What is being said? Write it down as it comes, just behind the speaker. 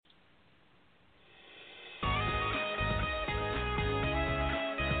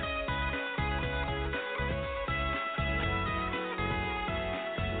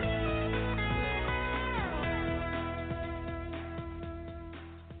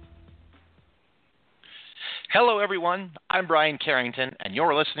Hello, everyone. I'm Brian Carrington, and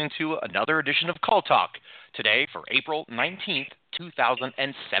you're listening to another edition of CallTalk, today for April 19th,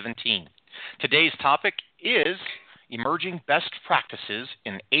 2017. Today's topic is emerging best practices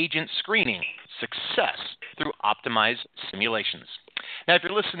in agent screening, success through optimized simulations. Now, if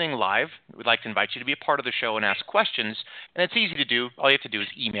you're listening live, we'd like to invite you to be a part of the show and ask questions, and it's easy to do. All you have to do is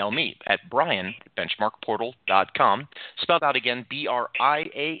email me at brian@benchmarkportal.com, spelled out again,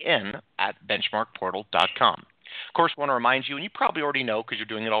 BRIAN @benchmarkportal.com. Of course, I want to remind you, and you probably already know because you're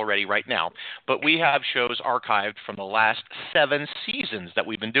doing it already right now, but we have shows archived from the last 7 seasons that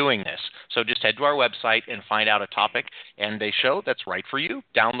we've been doing this. So just head to our website and find out a topic and a show that's right for you.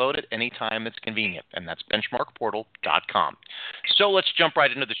 Download it anytime it's convenient, and that's benchmarkportal.com. So let's jump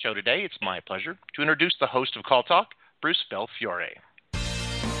right into the show today. It's my pleasure to introduce the host of Call Talk, Bruce Belfiore.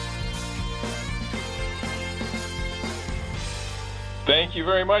 Thank you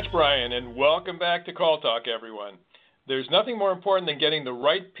very much, Brian, and welcome back to Call Talk, everyone. There's nothing more important than getting the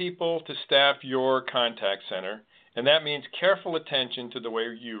right people to staff your contact center, and that means careful attention to the way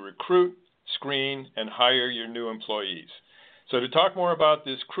you recruit, screen, and hire your new employees. So to talk more about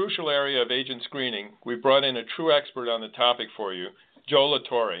this crucial area of agent screening, we've brought in a true expert on the topic for you, Joe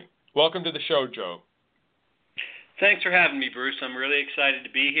LaTorre. Welcome to the show, Joe. Thanks for having me, Bruce. I'm really excited to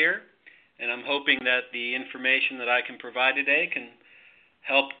be here, and I'm hoping that the information that I can provide today can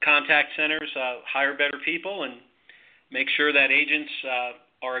help contact centers hire better people and make sure that agents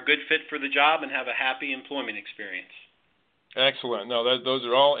are a good fit for the job and have a happy employment experience. Excellent. No, those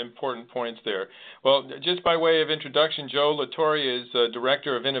are all important points there. Well, just by way of introduction, Joe LaTorre is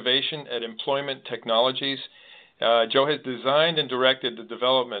Director of Innovation at Employment Technologies. Joe has designed and directed the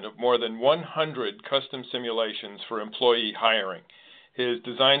development of more than 100 custom simulations for employee hiring. His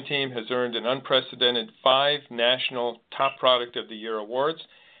design team has earned an unprecedented 5 national Top Product of the Year awards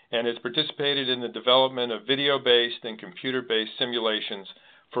and has participated in the development of video-based and computer-based simulations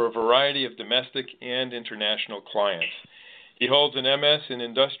for a variety of domestic and international clients. He holds an MS in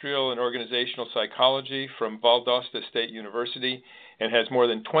Industrial and Organizational Psychology from Valdosta State University and has more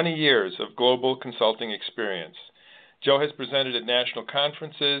than 20 years of global consulting experience. Joe has presented at national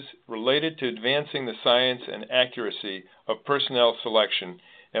conferences related to advancing the science and accuracy of personnel selection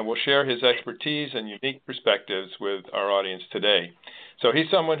and will share his expertise and unique perspectives with our audience today. So he's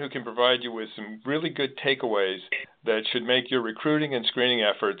someone who can provide you with some really good takeaways that should make your recruiting and screening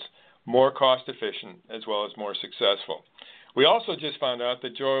efforts more cost efficient as well as more successful. We also just found out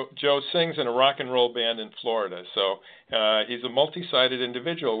that Joe sings in a rock and roll band in Florida, so he's a multi-sided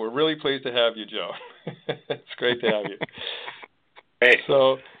individual. We're really pleased to have you, Joe. It's great to have you. Hey.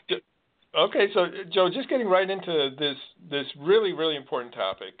 So, Joe, just getting right into this really, really important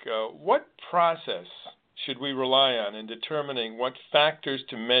topic, what process should we rely on in determining what factors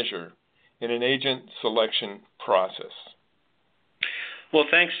to measure in an agent selection process? Well,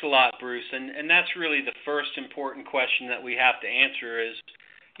 thanks a lot, Bruce. And that's really the first important question that we have to answer is,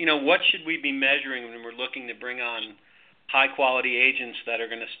 what should we be measuring when we're looking to bring on high-quality agents that are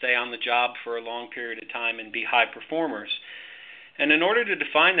going to stay on the job for a long period of time and be high performers? And in order to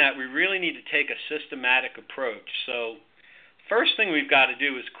define that, we really need to take a systematic approach. So first thing we've got to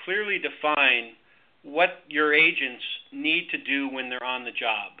do is clearly define what your agents need to do when they're on the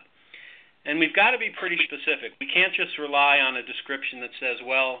job. And we've got to be pretty specific. We can't just rely on a description that says,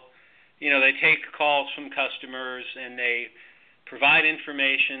 they take calls from customers and they provide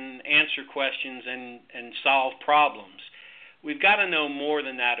information, answer questions, and solve problems. We've got to know more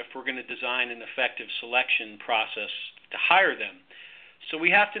than that if we're going to design an effective selection process to hire them. So we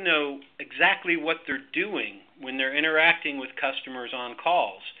have to know exactly what they're doing when they're interacting with customers on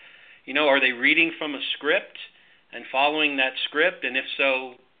calls. Are they reading from a script and following that script? And if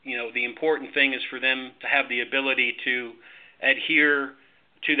so, the important thing is for them to have the ability to adhere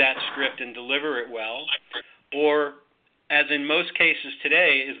to that script and deliver it well. Or, as in most cases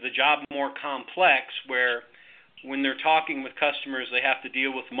today, is the job more complex where when they're talking with customers, they have to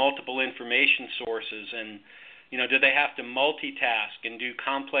deal with multiple information sources and, do they have to multitask and do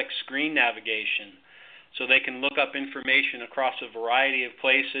complex screen navigation so they can look up information across a variety of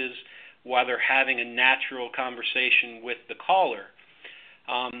places while they're having a natural conversation with the caller?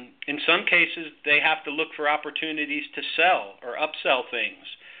 In some cases, they have to look for opportunities to sell or upsell things,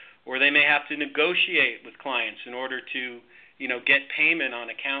 or they may have to negotiate with clients in order to, get payment on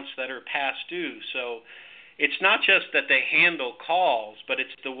accounts that are past due. So it's not just that they handle calls, but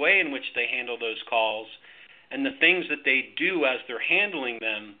it's the way in which they handle those calls and the things that they do as they're handling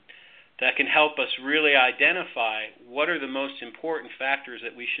them that can help us really identify what are the most important factors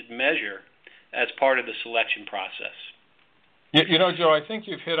that we should measure as part of the selection process. Joe, I think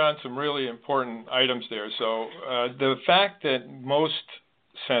you've hit on some really important items there. So the fact that most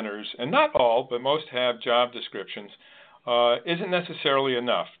centers, and not all, but most have job descriptions, isn't necessarily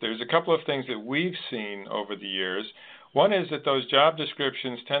enough. There's a couple of things that we've seen over the years. One is that those job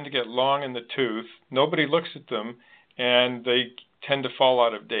descriptions tend to get long in the tooth. Nobody looks at them, and they tend to fall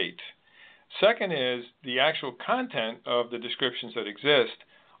out of date. Second is the actual content of the descriptions that exist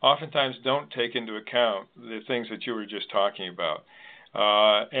oftentimes don't take into account the things that you were just talking about.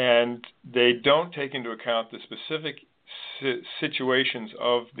 And they don't take into account the specific situations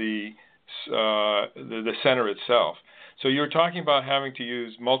of the center itself. So you're talking about having to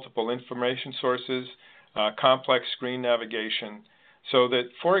use multiple information sources, complex screen navigation, so that,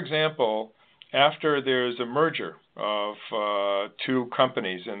 for example, after there's a merger of two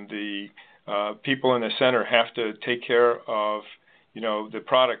companies and the people in the center have to take care of the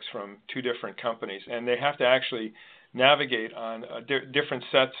products from two different companies, and they have to actually navigate on different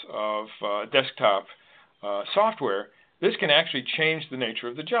sets of desktop software, this can actually change the nature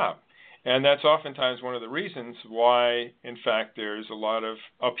of the job. And that's oftentimes one of the reasons why, in fact, there's a lot of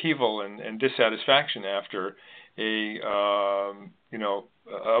upheaval and dissatisfaction after a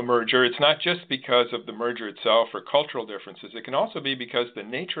merger. It's not just because of the merger itself or cultural differences. It can also be because the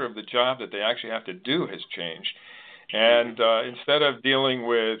nature of the job that they actually have to do has changed. And instead of dealing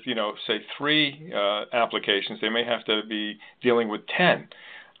with, say 3 applications, they may have to be dealing with 10.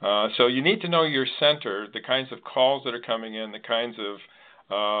 So you need to know your center, the kinds of calls that are coming in, the kinds of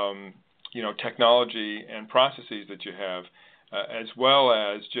technology and processes that you have, as well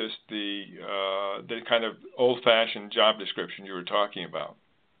as just the kind of old-fashioned job description you were talking about.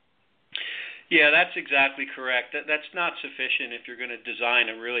 Yeah, that's exactly correct. That's not sufficient if you're going to design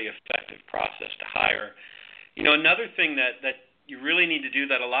a really effective process to hire. Another thing that you really need to do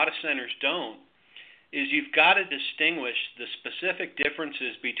that a lot of centers don't is you've got to distinguish the specific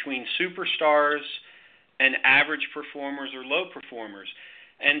differences between superstars and average performers or low performers.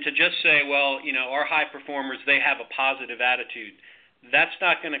 And to just say, well, our high performers, they have a positive attitude, that's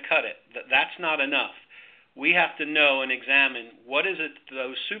not going to cut it. That's not enough. We have to know and examine what is it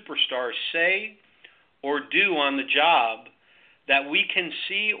those superstars say or do on the job that we can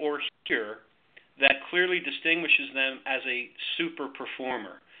see or hear that clearly distinguishes them as a super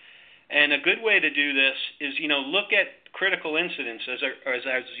performer. And a good way to do this is, look at critical incidents,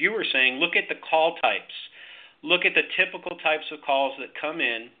 as you were saying, look at the call types. Look at the typical types of calls that come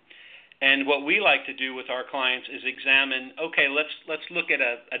in, and what we like to do with our clients is examine, okay, let's look at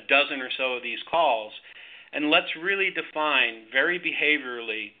a dozen or so of these calls, and let's really define very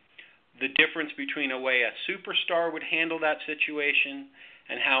behaviorally the difference between a way a superstar would handle that situation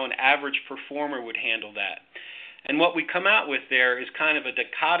and how an average performer would handle that. And what we come out with there is kind of a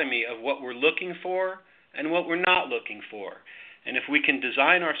dichotomy of what we're looking for and what we're not looking for. And if we can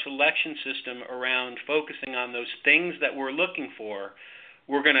design our selection system around focusing on those things that we're looking for,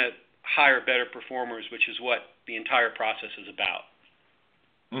 we're going to hire better performers, which is what the entire process is about.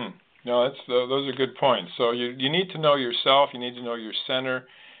 No, those are good points. So you need to know yourself, you need to know your center,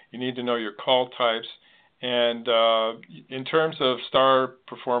 you need to know your call types. And in terms of star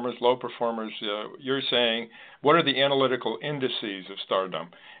performers, low performers, you're saying, what are the analytical indices of stardom?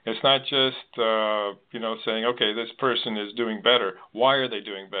 It's not just, saying, okay, this person is doing better. Why are they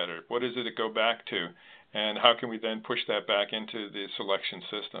doing better? What is it to go back to? And how can we then push that back into the selection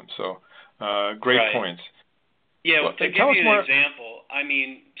system? So great right. points. Yeah, well, to give you an example,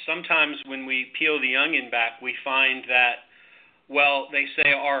 sometimes when we peel the onion back, we find that, they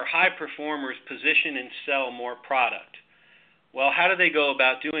say our high performers position and sell more product. Well, how do they go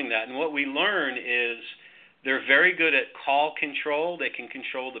about doing that? And what we learn is they're very good at call control. They can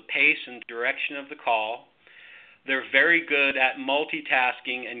control the pace and direction of the call. They're very good at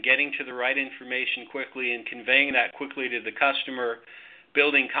multitasking and getting to the right information quickly and conveying that quickly to the customer,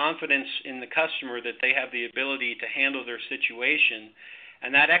 building confidence in the customer that they have the ability to handle their situation.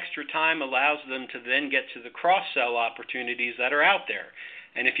 And that extra time allows them to then get to the cross-sell opportunities that are out there.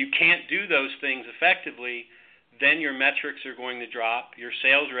 And if you can't do those things effectively, then your metrics are going to drop, your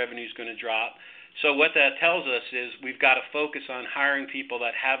sales revenue is going to drop. So what that tells us is we've got to focus on hiring people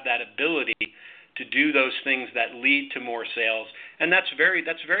that have that ability to do those things that lead to more sales. And that's very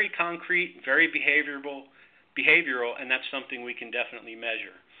concrete, very behavioral, and that's something we can definitely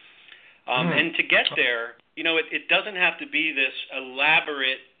measure. And to get there, it doesn't have to be this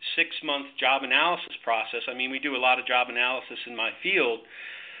elaborate 6-month job analysis process. We do a lot of job analysis in my field,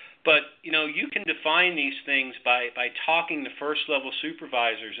 but, you can define these things by talking to first-level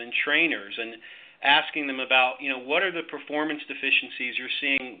supervisors and trainers and asking them about, what are the performance deficiencies you're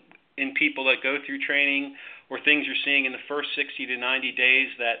seeing in people that go through training, or things you're seeing in the first 60 to 90 days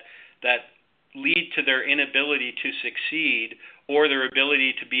that lead to their inability to succeed or their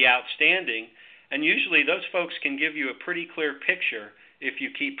ability to be outstanding. And usually those folks can give you a pretty clear picture if you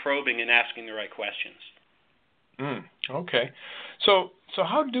keep probing and asking the right questions. Okay. So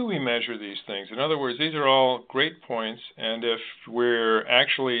how do we measure these things? In other words, these are all great points, and if we're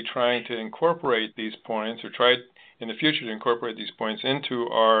actually trying to incorporate these points, or try in the future to incorporate these points into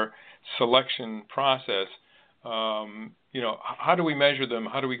our selection process, how do we measure them?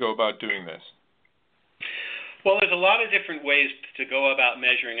 How do we go about doing this? Well, there's a lot of different ways to go about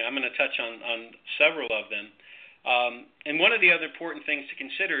measuring, and I'm going to touch on several of them. And one of the other important things to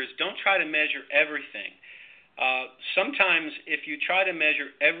consider is don't try to measure everything. Sometimes if you try to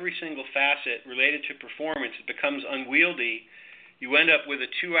measure every single facet related to performance, it becomes unwieldy. You end up with a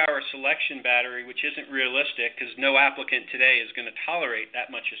 2-hour selection battery, which isn't realistic because no applicant today is going to tolerate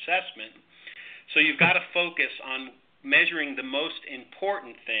that much assessment. So you've got to focus on measuring the most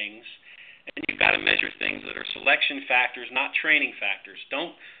important things, and you've got to measure things that are selection factors, not training factors.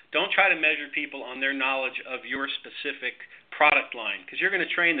 Don't try to measure people on their knowledge of your specific product line, because you're going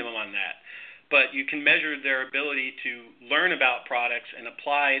to train them on that. But you can measure their ability to learn about products and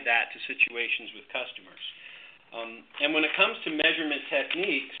apply that to situations with customers. And when it comes to measurement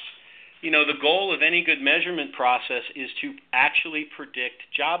techniques, the goal of any good measurement process is to actually predict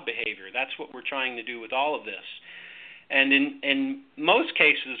job behavior. That's what we're trying to do with all of this. And in most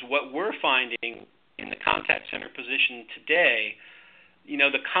cases, what we're finding in the contact center position today,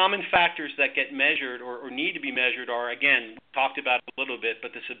 the common factors that get measured or need to be measured are, again, we talked about it a little bit,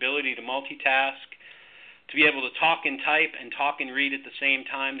 but this ability to multitask, to be able to talk and type and talk and read at the same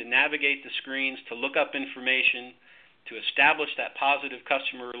time, to navigate the screens, to look up information, to establish that positive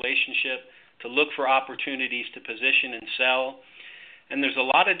customer relationship, to look for opportunities to position and sell. And there's a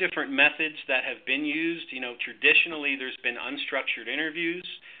lot of different methods that have been used. Traditionally there's been unstructured interviews,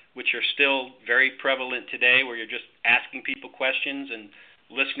 which are still very prevalent today, where you're just asking people questions and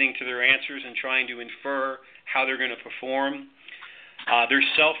listening to their answers and trying to infer how they're going to perform. There's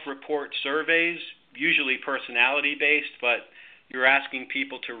self-report surveys, usually personality-based, but you're asking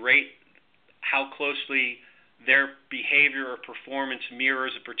people to rate how closely their behavior or performance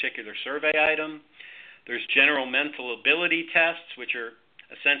mirrors a particular survey item. There's general mental ability tests, which are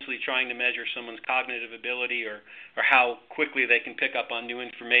essentially trying to measure someone's cognitive ability or how quickly they can pick up on new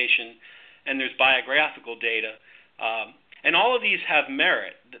information. And there's biographical data. And all of these have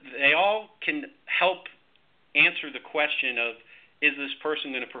merit. They all can help answer the question of, is this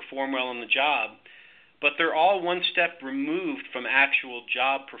person going to perform well on the job? But they're all one step removed from actual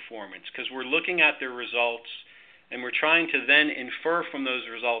job performance, because we're looking at their results and we're trying to then infer from those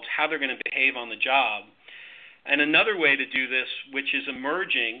results how they're going to behave on the job. And another way to do this, which is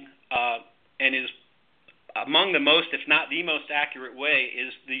emerging and is among the most, if not the most accurate way,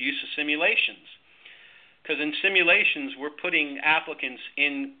 is the use of simulations. Because in simulations, we're putting applicants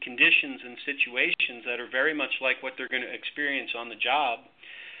in conditions and situations that are very much like what they're going to experience on the job.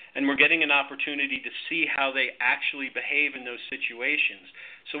 And we're getting an opportunity to see how they actually behave in those situations.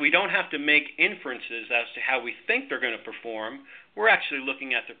 So we don't have to make inferences as to how we think they're going to perform. We're actually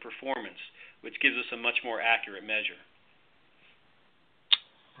looking at their performance, which gives us a much more accurate measure.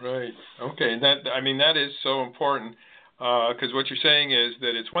 Right. Okay. That is so important, because what you're saying is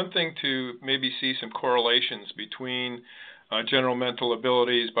that it's one thing to maybe see some correlations between general mental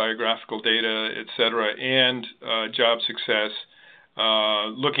abilities, biographical data, et cetera, and job success,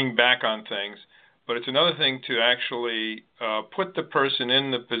 looking back on things. But it's another thing to actually put the person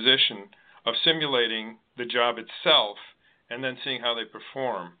in the position of simulating the job itself and then seeing how they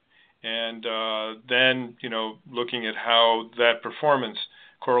perform. And then, looking at how that performance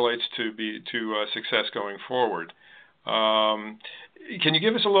correlates to success going forward. Can you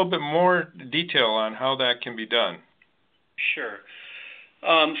give us a little bit more detail on how that can be done? Sure.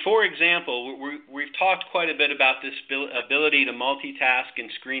 For example, we've talked quite a bit about this ability to multitask and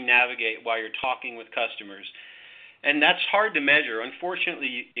screen navigate while you're talking with customers. And that's hard to measure.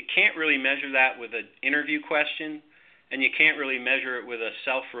 Unfortunately, you can't really measure that with an interview question, and you can't really measure it with a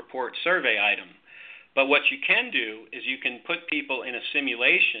self-report survey item. But what you can do is you can put people in a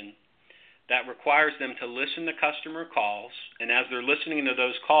simulation that requires them to listen to customer calls, and as they're listening to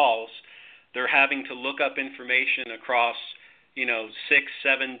those calls, they're having to look up information across 6,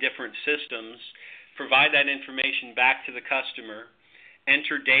 7 different systems, provide that information back to the customer,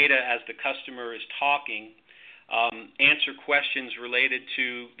 enter data as the customer is talking, answer questions related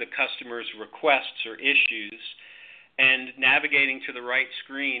to the customer's requests or issues, and navigating to the right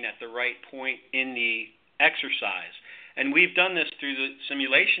screen at the right point in the exercise. And we've done this through the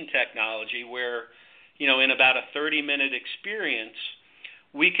simulation technology where, in about a 30-minute experience,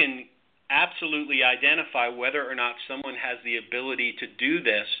 we can absolutely identify whether or not someone has the ability to do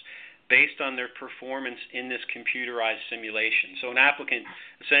this based on their performance in this computerized simulation. So an applicant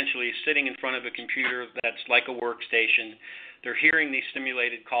essentially is sitting in front of a computer that's like a workstation. They're hearing these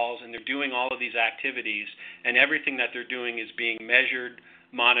simulated calls, and they're doing all of these activities, and everything that they're doing is being measured,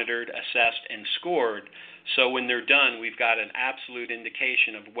 monitored, assessed, and scored. So when they're done, we've got an absolute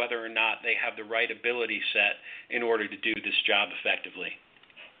indication of whether or not they have the right ability set in order to do this job effectively.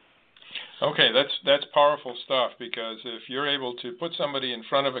 Okay, that's powerful stuff, because if you're able to put somebody in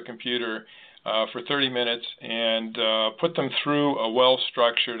front of a computer for 30 minutes and put them through a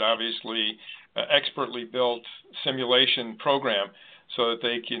well-structured, obviously expertly built simulation program so that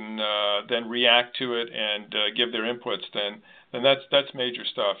they can then react to it and give their inputs, then that's major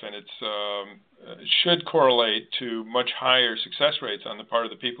stuff, and it should correlate to much higher success rates on the part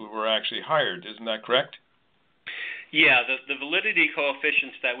of the people who are actually hired. Isn't that correct? Yeah, the validity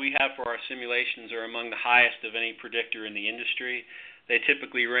coefficients that we have for our simulations are among the highest of any predictor in the industry. They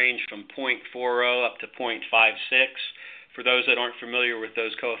typically range from 0.40 up to 0.56. For those that aren't familiar with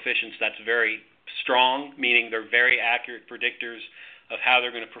those coefficients, that's very strong, meaning they're very accurate predictors of how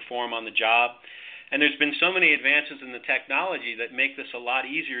they're going to perform on the job. And there's been so many advances in the technology that make this a lot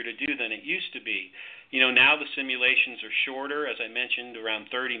easier to do than it used to be. Now the simulations are shorter, as I mentioned,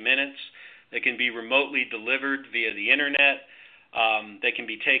 around 30 minutes. They can be remotely delivered via the internet. They can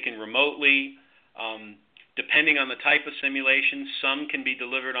be taken remotely. Depending on the type of simulation, some can be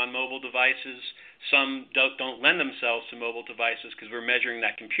delivered on mobile devices. Some don't lend themselves to mobile devices because we're measuring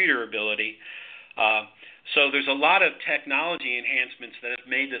that computer ability. So there's a lot of technology enhancements that have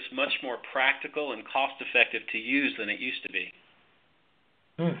made this much more practical and cost-effective to use than it used to be.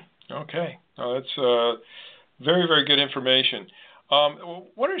 Okay. That's very, very good information.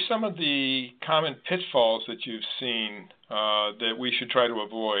 What are some of the common pitfalls that you've seen that we should try to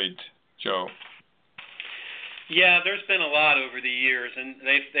avoid, Joe? Yeah, there's been a lot over the years, and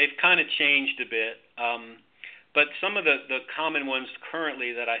they've kind of changed a bit. But some of the common ones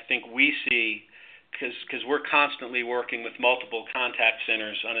currently that I think we see, because we're constantly working with multiple contact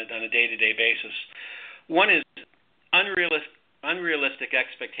centers on a day-to-day basis, one is unrealistic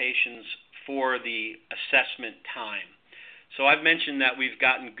expectations for the assessment time. So I've mentioned that we've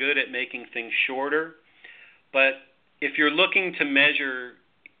gotten good at making things shorter, but if you're looking to measure,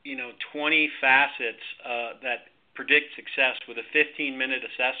 20 facets that predict success with a 15-minute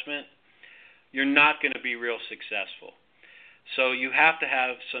assessment, you're not going to be real successful. So you have to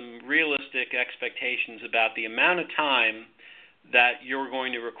have some realistic expectations about the amount of time that you're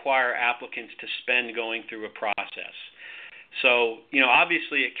going to require applicants to spend going through a process. So,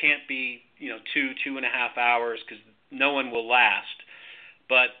 obviously it can't be, 2.5 hours, because no one will last.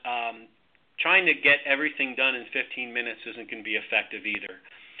 But trying to get everything done in 15 minutes isn't going to be effective either.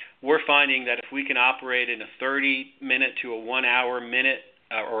 We're finding that if we can operate in a 30-minute to a 1-hour minute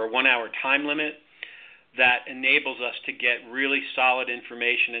or a 1-hour time limit, that enables us to get really solid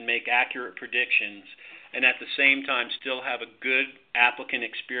information and make accurate predictions, and at the same time still have a good applicant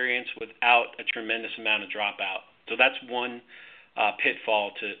experience without a tremendous amount of dropout. So that's one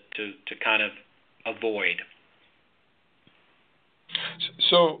pitfall to kind of avoid.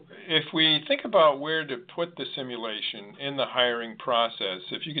 So if we think about where to put the simulation in the hiring process,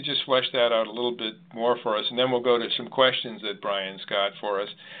 if you could just flesh that out a little bit more for us, and then we'll go to some questions that Brian's got for us.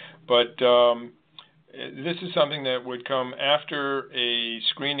 But this is something that would come after a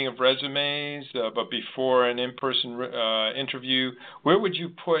screening of resumes, but before an in-person interview. Where would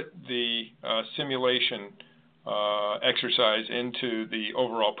you put the simulation exercise into the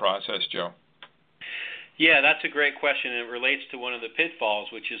overall process, Joe? Yeah, that's a great question, and it relates to one of the pitfalls,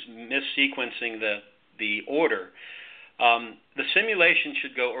 which is missequencing the order. The simulation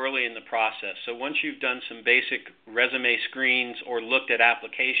should go early in the process. So once you've done some basic resume screens or looked at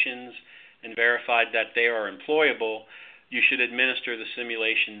applications and verified that they are employable, you should administer the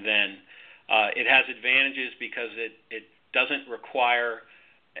simulation then. It has advantages because it doesn't require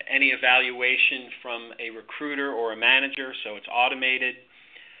any evaluation from a recruiter or a manager, so it's automated.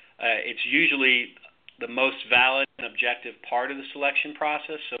 It's usually the most valid and objective part of the selection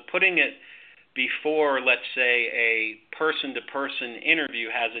process. So putting it before, let's say, a person-to-person interview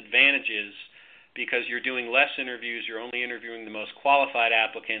has advantages because you're doing less interviews, you're only interviewing the most qualified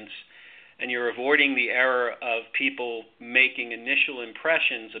applicants, and you're avoiding the error of people making initial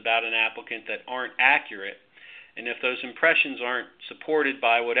impressions about an applicant that aren't accurate. And if those impressions aren't supported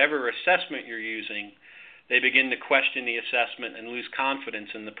by whatever assessment you're using, they begin to question the assessment and lose confidence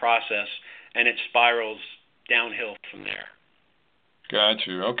in the process, and it spirals downhill from there. Got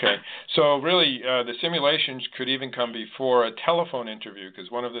you. Okay. So really, the simulations could even come before a telephone interview, because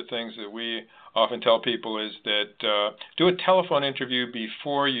one of the things that we often tell people is that do a telephone interview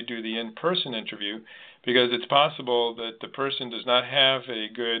before you do the in-person interview, because it's possible that the person does not have a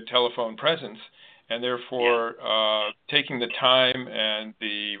good telephone presence, and therefore taking the time and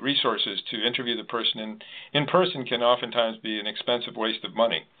the resources to interview the person in person can oftentimes be an expensive waste of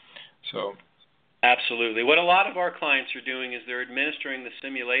money. So. Absolutely. What a lot of our clients are doing is they're administering the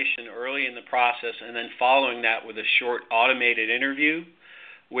simulation early in the process and then following that with a short automated interview,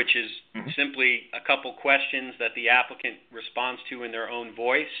 which is simply a couple questions that the applicant responds to in their own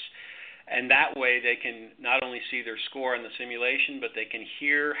voice. And that way they can not only see their score in the simulation, but they can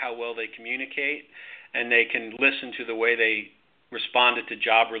hear how well they communicate, and they can listen to the way they responded to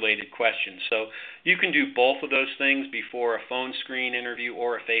job-related questions. So you can do both of those things before a phone screen interview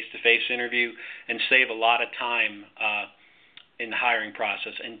or a face-to-face interview and save a lot of time in the hiring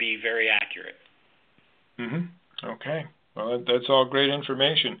process and be very accurate. Okay. Well, that's all great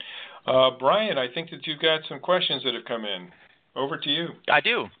information. Brian, I think that you've got some questions that have come in. Over to you. I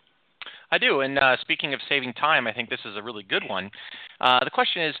do. And speaking of saving time, I think this is a really good one. The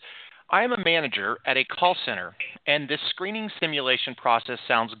question is, I am a manager at a call center, and this screening simulation process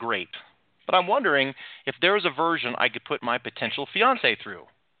sounds great. But I'm wondering if there is a version I could put my potential fiancé through.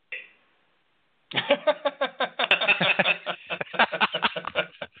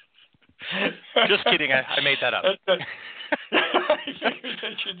 Just kidding. I made that up. I figured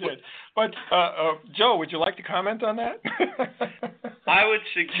that you did. But, Joe, would you like to comment on that? I would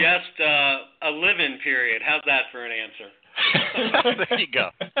suggest a live-in period. How's that for an answer? There you go.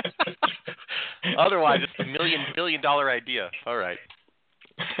 Otherwise, it's a $1 billion idea. All right.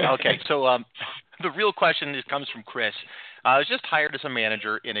 Okay, so the real question comes from Chris. I was just hired as a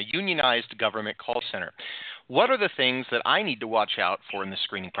manager in a unionized government call center. What are the things that I need to watch out for in the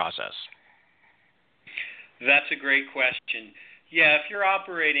screening process? That's a great question. Yeah, if you're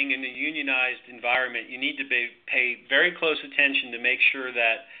operating in a unionized environment, you need to pay very close attention to make sure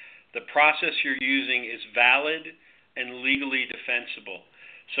that the process you're using is valid and legally defensible.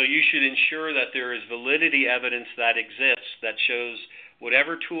 So you should ensure that there is validity evidence that exists that shows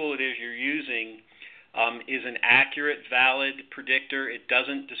whatever tool it is you're using is an accurate, valid predictor. It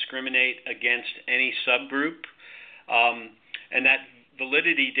doesn't discriminate against any subgroup. And that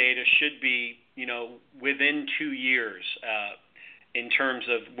validity data should be, within 2 years in terms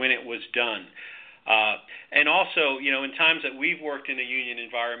of when it was done. And also, in times that we've worked in a union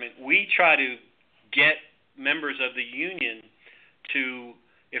environment, we try to get members of the union to,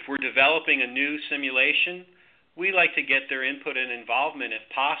 if we're developing a new simulation, we like to get their input and involvement if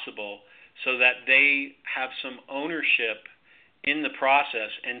possible so that they have some ownership in the process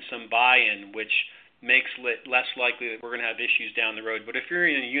and some buy-in, which makes it less likely that we're going to have issues down the road. But if you're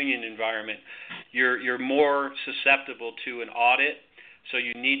in a union environment, you're more susceptible to an audit, so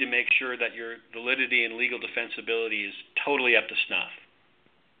you need to make sure that your validity and legal defensibility is totally up to snuff.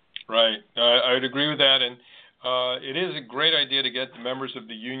 Right. I would agree with that, and it is a great idea to get the members of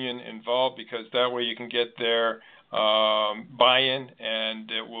the union involved, because that way you can get their buy-in,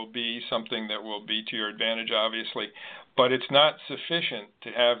 and it will be something that will be to your advantage, obviously. But it's not sufficient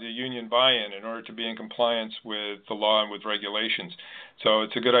to have the union buy-in in order to be in compliance with the law and with regulations. So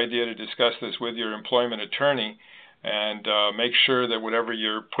it's a good idea to discuss this with your employment attorney and make sure that whatever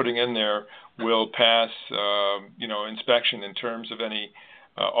you're putting in there will pass, inspection in terms of any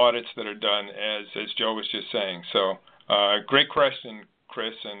audits that are done, as Joe was just saying. So great question,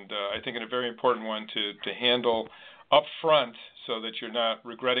 Chris, and I think a very important one to handle up front so that you're not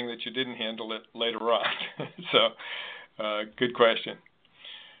regretting that you didn't handle it later on. So good question.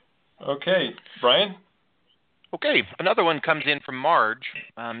 Okay, Brian? Okay, another one comes in from Marge,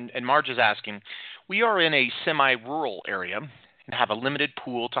 and Marge is asking, we are in a semi-rural area and have a limited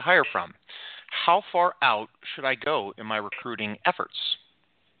pool to hire from. How far out should I go in my recruiting efforts?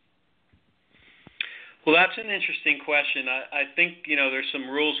 Well, that's an interesting question. I think, there's some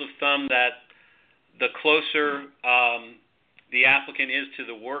rules of thumb that the closer the applicant is to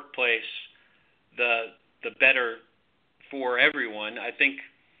the workplace, the better for everyone. I think,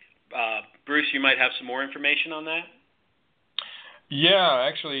 Bruce, you might have some more information on that? Yeah,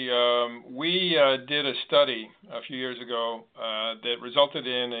 actually, we did a study a few years ago that resulted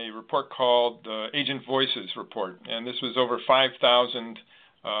in a report called the Agent Voices Report, and this was over 5,000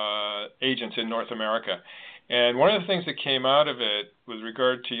 agents in North America. And one of the things that came out of it with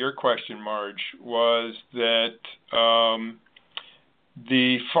regard to your question, Marge, was that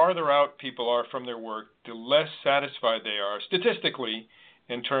the farther out people are from their work, the less satisfied they are statistically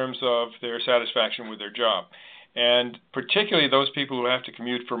in terms of their satisfaction with their job. And particularly those people who have to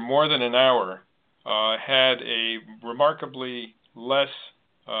commute for more than an hour had a remarkably less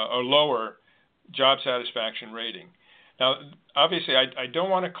or lower job satisfaction rating. Now, obviously, I don't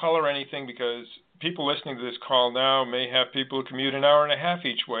want to color anything because people listening to this call now may have people who commute an hour and a half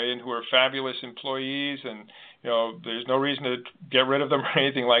each way and who are fabulous employees, and there's no reason to get rid of them or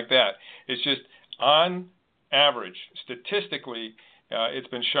anything like that. It's just on average, statistically, it's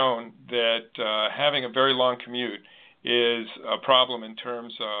been shown that having a very long commute is a problem in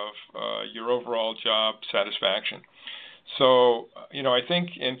terms of your overall job satisfaction. So, I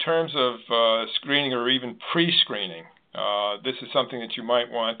think in terms of screening or even pre-screening, this is something that you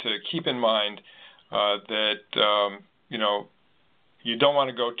might want to keep in mind, that, you don't want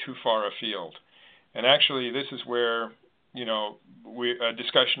to go too far afield. And actually, this is where, a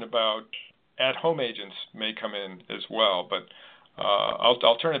discussion about at-home agents may come in as well. But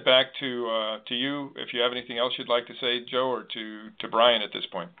I'll turn it back to you if you have anything else you'd like to say, Joe, or to Brian at this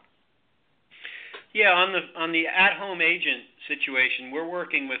point. Yeah, on the at-home agent situation, we're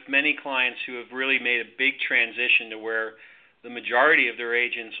working with many clients who have really made a big transition to where the majority of their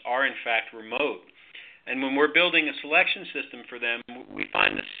agents are in fact remote. And when we're building a selection system for them, we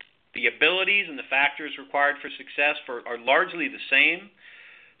find the abilities and the factors required for success are largely the same.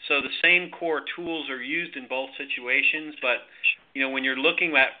 So the same core tools are used in both situations, but when you're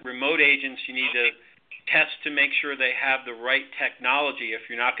looking at remote agents, you need to test to make sure they have the right technology if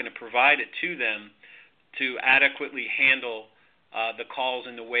you're not going to provide it to them to adequately handle the calls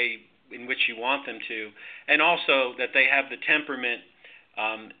in the way in which you want them to, and also that they have the temperament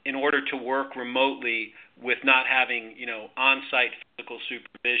in order to work remotely with not having on-site physical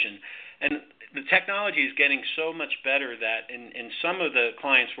supervision. And the technology is getting so much better that in some of the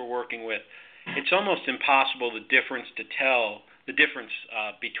clients we're working with, it's almost impossible to tell the difference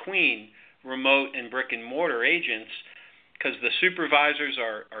between remote and brick and mortar agents, because the supervisors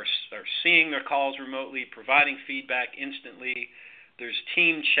are seeing their calls remotely, providing feedback instantly. There's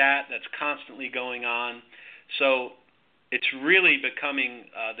team chat that's constantly going on. So it's really becoming,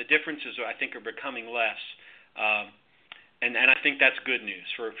 the differences I think are becoming less. And I think that's good news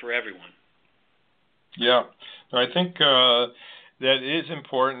for everyone. Yeah, I think that is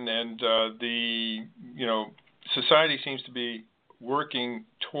important, and the society seems to be working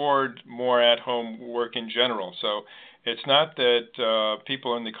toward more at-home work in general. So it's not that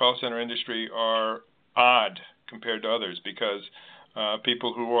people in the call center industry are odd compared to others, because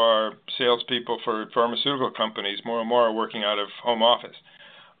people who are salespeople for pharmaceutical companies more and more are working out of home office,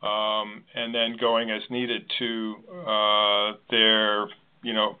 and then going as needed to their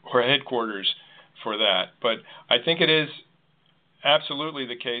headquarters for that. But I think it is absolutely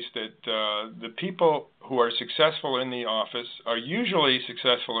the case that the people who are successful in the office are usually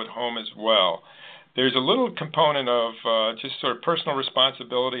successful at home as well. There's a little component of just sort of personal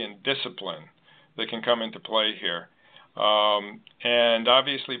responsibility and discipline that can come into play here. And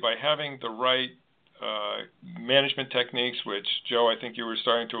obviously by having the right management techniques, which, Joe, I think you were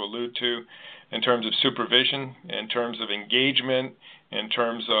starting to allude to, in terms of supervision, in terms of engagement, in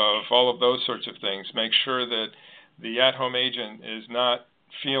terms of all of those sorts of things, make sure that the at-home agent is not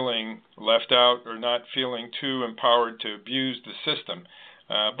feeling left out or not feeling too empowered to abuse the system.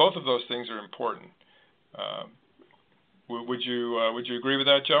 Both of those things are important. Would you agree with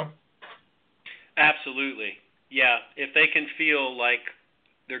that, Joe? Absolutely. Yeah, if they can feel like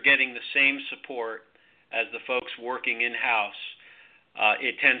they're getting the same support as the folks working in-house,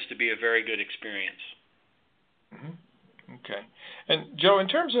 it tends to be a very good experience. Mm-hmm. Okay. And Joe, in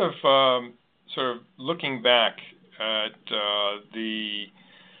terms of sort of looking back at the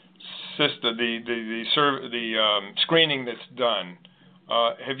system, the screening that's done,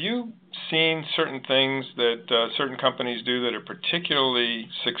 have you seen certain things that certain companies do that are particularly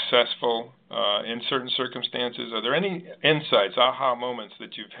successful in certain circumstances? Are there any insights, aha moments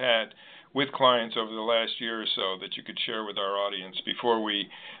that you've had with clients over the last year or so that you could share with our audience before we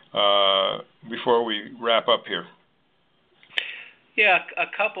wrap up here? Yeah, a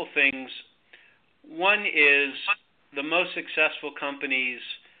couple things. One is the most successful companies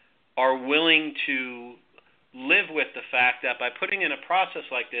are willing to live with the fact that by putting in a process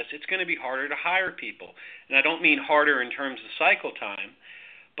like this, it's going to be harder to hire people. And I don't mean harder in terms of cycle time,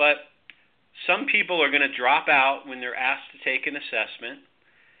 but some people are going to drop out when they're asked to take an assessment,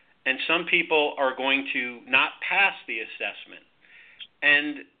 and some people are going to not pass the assessment.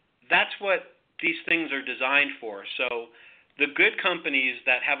 And that's what these things are designed for. So the good companies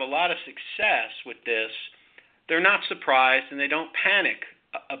that have a lot of success with this, they're not surprised and they don't panic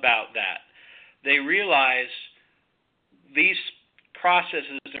about that. They realize these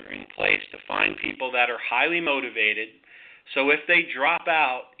processes are in place to find people that are highly motivated. So if they drop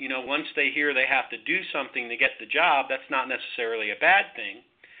out, once they hear they have to do something to get the job, that's not necessarily a bad thing.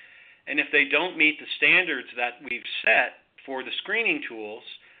 And if they don't meet the standards that we've set for the screening tools,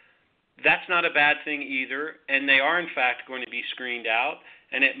 that's not a bad thing either, and they are in fact going to be screened out,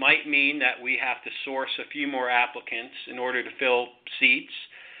 and it might mean that we have to source a few more applicants in order to fill seats,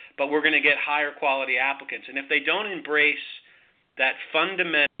 but we're going to get higher quality applicants. And if they don't embrace that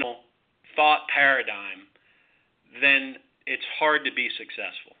fundamental thought paradigm, then it's hard to be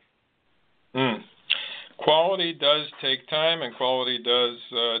successful. Quality does take time, and quality does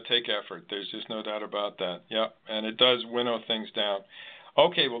take effort. There's just no doubt about that. Yeah, and it does winnow things down.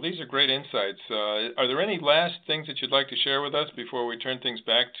 Okay, well, these are great insights. Are there any last things that you'd like to share with us before we turn things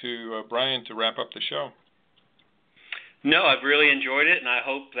back to Brian to wrap up the show? No, I've really enjoyed it, and I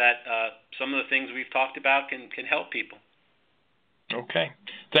hope that some of the things we've talked about can help people. Okay.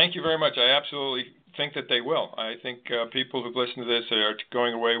 Thank you very much. I absolutely think that they will. I think people who've listened to this are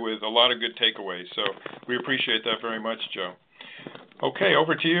going away with a lot of good takeaways, so we appreciate that very much, Joe. Okay,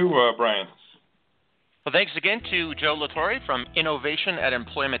 over to you, Brian. Well, thanks again to Joe LaTorre from Innovation at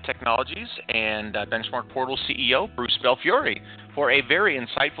Employment Technologies and Benchmark Portal CEO Bruce Belfiore for a very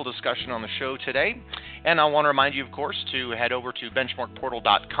insightful discussion on the show today. And I want to remind you, of course, to head over to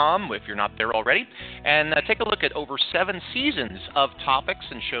benchmarkportal.com if you're not there already, and take a look at over 7 seasons of topics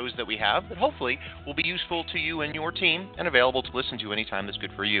and shows that we have that hopefully will be useful to you and your team and available to listen to anytime that's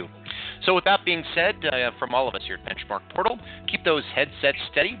good for you. So with that being said, from all of us here at Benchmark Portal, keep those headsets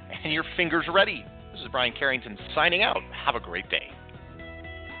steady and your fingers ready. This is Brian Carrington signing out. Have a great day.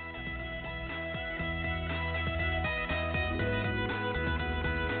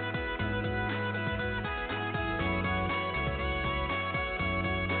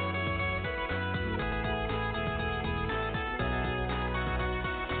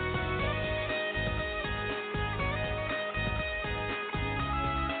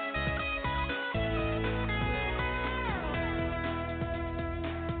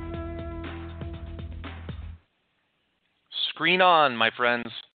 Screen on, my friends.